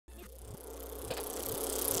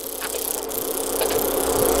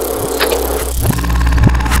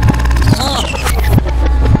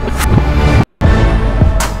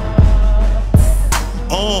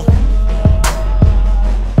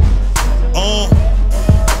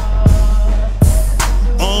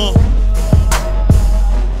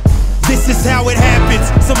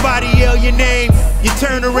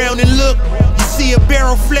be a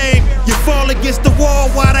barrel flame. You fall against the wall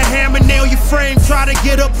while the hammer nail your frame. Try to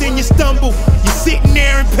get up, then you stumble. You're sitting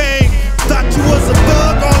there in pain. Thought you was a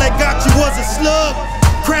thug, all that got you was a slug.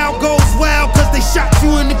 Crowd goes wild cause they shot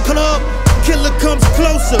you in the club. Killer comes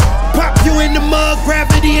closer, pop you in the mud.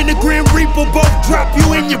 Gravity and the Grim Reaper both drop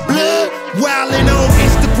you in your blood. Wildin' on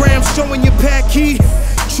Instagram, showing your pack key.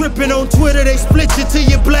 Tripping on Twitter, they split you till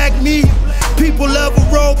you black me. People love a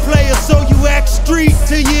role player, so you act street.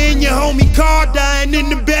 Till you in your homie car dying in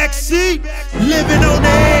the backseat. Living on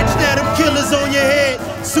the edge, now them killers on your head.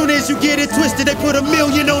 Soon as you get it twisted, they put $1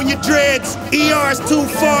 million on your dreads. ER is too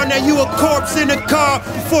far, now you a corpse in a car.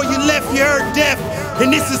 Before you left, you heard death.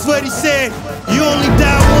 And this is what he said: you only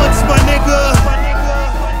die once, my nigga.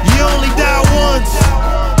 You only die once.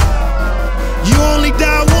 You only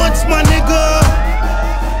die once, my nigga.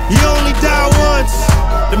 You only die once.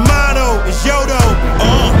 The motto is Yodo.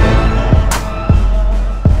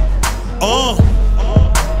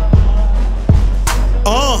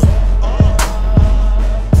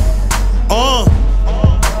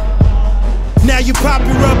 Now you poppin'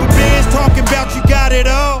 rubber bands, talking about you got it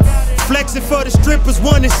all. Flexing for the strippers,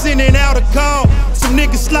 one is sending out a call. Some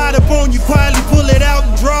niggas slide up on you, quietly pull it out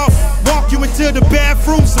and draw. Walk you into the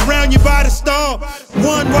bathroom, surround you by the stall.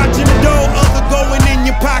 One watching the door, other going in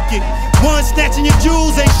your pocket. One snatching your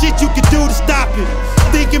jewels, ain't shit you can do to stop it.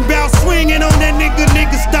 Thinking about swinging on that nigga,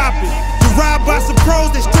 stop it. You robbed by some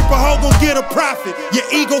pros, that stripper hoe gon' get a profit. Your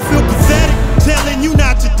ego feel pathetic, telling you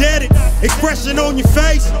not to dead it. Expression on your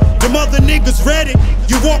face, them other niggas read it.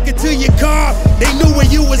 You walk into your car, they knew where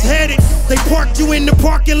you was headed. They parked you in the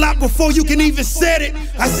parking lot before you can even set it.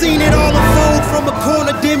 I seen it all unfold from a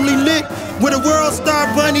corner dimly lit, with a world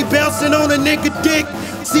star bunny bouncing on a nigga dick.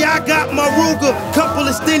 See, I got my Ruger, couple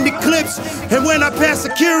extended clips, and when I pass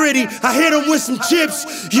security, I hit him with some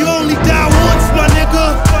chips. You only die once, my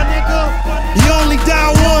nigga.